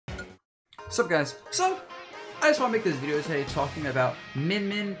Sup guys, so I just want to make this video today talking about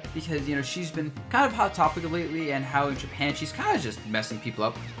Min because, you know, she's been kind of hot topic lately and how in Japan she's kind of just messing people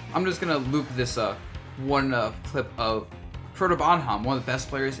up. I'm just going to loop this one clip of Proto Bonham, one of the best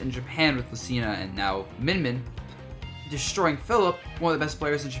players in Japan with Lucina, and now Min destroying Philip, one of the best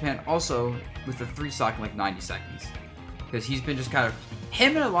players in Japan also with the 3-stock in like 90 seconds. Because he's been just kind of,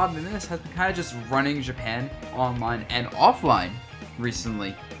 him and a lot of MENACE has been kind of just running Japan online and offline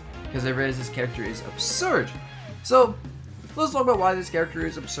recently. Because I realize this character is absurd. So, let's talk about why this character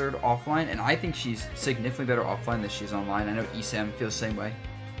is absurd offline, and I think she's significantly better offline than she's online. I know Isam feels the same way.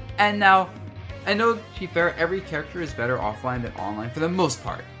 And now, I know, to be fair, every character is better offline than online for the most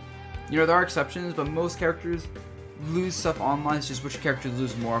part. You know, there are exceptions, but most characters lose stuff online. It's just which characters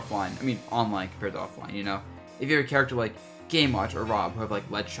lose more offline. I mean, online compared to offline, you know? If you have a character like Game Watch or Rob who have like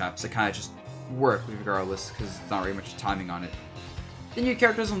ledge traps that kind of just work regardless because it's not really much timing on it, then your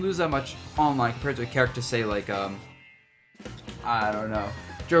character doesn't lose that much online compared to a character, say, like, I don't know,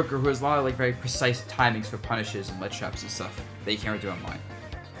 Joker, who has a lot of, like, very precise timings for punishes and ledge traps and stuff that you can't really do online.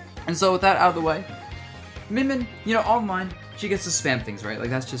 And so with that out of the way, Min, you know, online, she gets to spam things, right? Like,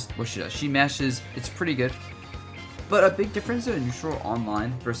 that's just what she does. She mashes, it's pretty good. But a big difference in a neutral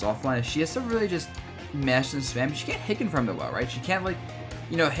online versus offline is she has to really just mash and spam. She can't hit confirm that well, right? She can't, like,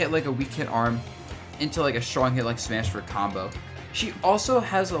 you know, hit, like, a weak hit arm into, like, a strong hit, like, smash for a combo. She also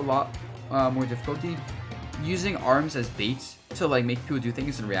has a lot more difficulty using arms as baits to like make people do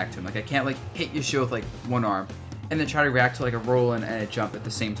things and react to them. Like I can't like hit your shield with like one arm and then try to react to like a roll and a jump at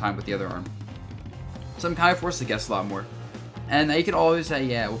the same time with the other arm. So I'm kind of forced to guess a lot more. And you can always say,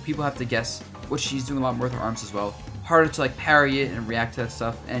 yeah, well, people have to guess what she's doing a lot more with her arms as well. Harder to like parry it and react to that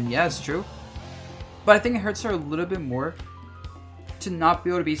stuff. And yeah, it's true. But I think it hurts her a little bit more to not be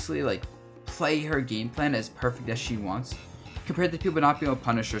able to basically like play her game plan as perfect as she wants, compared to people not being able to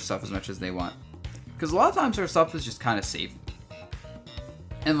punish her stuff as much as they want. Because a lot of times her stuff is just kind of safe.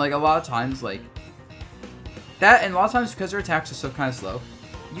 And like a lot of times like that, and a lot of times because her attacks are so kind of slow,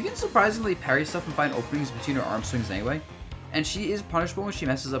 you can surprisingly parry stuff and find openings between her arm swings anyway. And she is punishable when she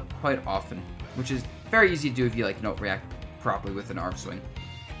messes up quite often, which is very easy to do if you like, you know, react properly with an arm swing.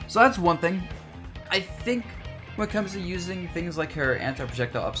 So that's one thing. I think when it comes to using things like her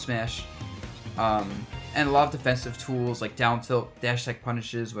anti-projectile up smash, and a lot of defensive tools like down tilt, dash tech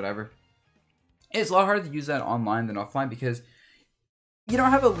punishes, whatever, it's a lot harder to use that online than offline because you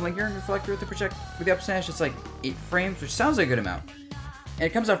don't have a lingering reflector with the project with the up smash. It's like 8 frames, which sounds like a good amount, and it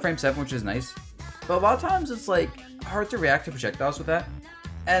comes out frame 7, which is nice. But a lot of times it's like hard to react to projectiles with that,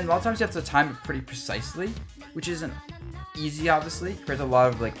 and a lot of times you have to time it pretty precisely, which isn't easy, obviously, compared to a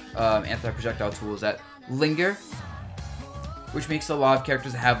lot of like anti-projectile tools that linger, which makes a lot of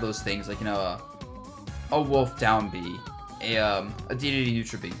characters that have those things like, you know, a wolf down B, a DDD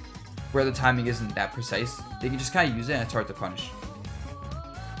neutral B, where the timing isn't that precise. They can just kind of use it and it's hard to punish.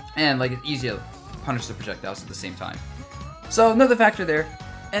 And like it's easy to punish the projectiles at the same time. So another factor there.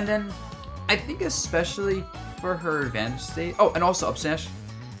 And then I think especially for her advantage state, oh, and also up smash,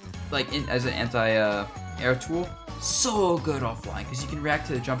 like as an anti-air tool, so good offline because you can react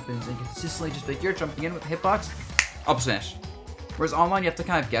to the jump ins and consistently just like you're jumping in with the hitbox, up smash. Whereas online you have to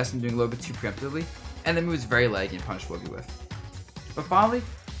kind of guess and doing a little bit too preemptively, and the move is very laggy and punishable to be with. But finally,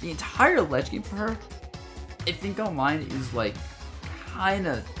 the entire ledge game for her, I think online is like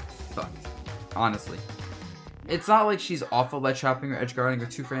kinda fucked, honestly. It's not like she's awful ledge trapping or edge guarding or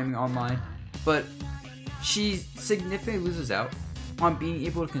 2-framing online, but she significantly loses out on being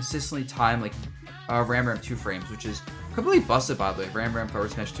able to consistently time like Ram 2 frames, which is completely busted by the way. Ram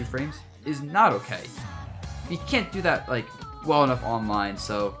forward smash 2 frames is not okay. You can't do that like well enough online,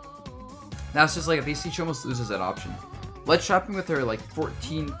 so that's just like basically she almost loses that option. Ledge trapping with her like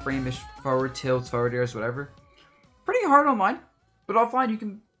 14 frame-ish forward tilts, forward airs, whatever, pretty hard online, but offline you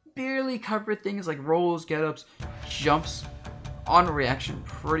can barely cover things like rolls, get-ups, jumps on reaction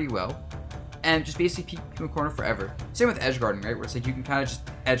pretty well, and just basically keep in the corner forever. Same with edge guarding, right, where it's like you can kind of just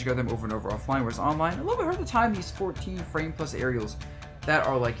edge guard them over and over offline, whereas online, a little bit hard to time these 14 frame plus aerials that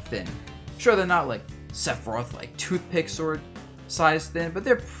are like thin. Sure, they're not like Sephiroth like toothpick sword size thin, but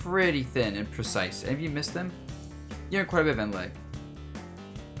they're pretty thin and precise, and if you miss them, you're in quite a bit of end lag.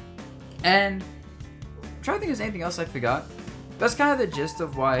 And I'm trying to think if there's anything else I forgot. That's kind of the gist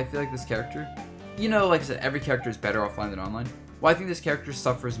of why I feel like this character, you know, like I said, every character is better offline than online. Why I think this character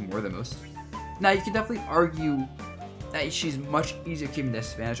suffers more than most. Now, you can definitely argue that she's much easier to keep a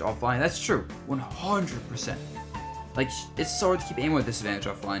disadvantage offline. That's true, 100%. Like, it's so hard to keep anyone with disadvantage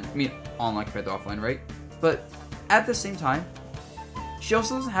offline. I mean, online compared to offline, right? But at the same time, she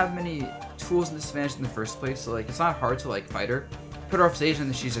also doesn't have many tools and disadvantage in the first place, so like it's not hard to like fight her. put her off stage and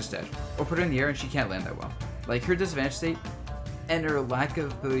then she's just dead. Or put her in the air and she can't land that well. Like, her disadvantage state and her lack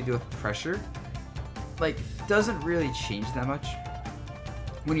of ability to deal with pressure, like, doesn't really change that much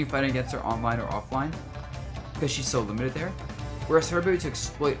when you fight against her online or offline, because she's so limited there. Whereas her ability to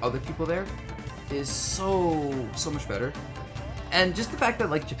exploit other people there is so much better. And just the fact that,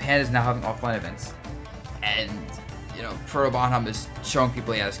 like, Japan is now having offline events, and, you know, Proto Bonham is showing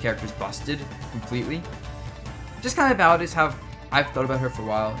people, yeah, this character is busted completely, just kind of validates how I've thought about her for a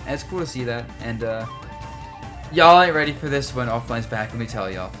while, and it's cool to see that. And y'all ain't ready for this when offline's back, let me tell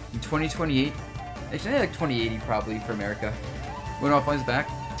y'all. In 2028, actually like 2080 probably for America, when offline's back,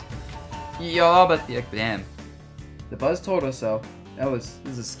 y'all about the damn. The buzz told us so. This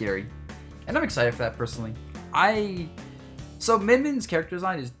is scary. And I'm excited for that personally. So Min-Min's character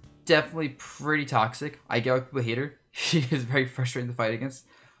design is definitely pretty toxic. I get why people hate her. She is very frustrating to fight against.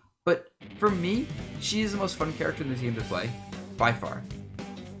 But for me, she is the most fun character in this game to play, by far.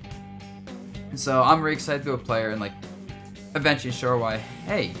 And so I'm really excited to be a player and, like, eventually show her why,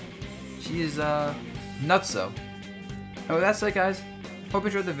 hey, she is nutso. And with that said, guys, hope you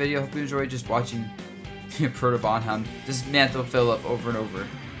enjoyed the video. Hope you enjoyed just watching Proto Bonham dismantle Philip over and over.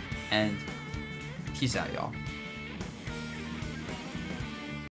 And peace out, y'all.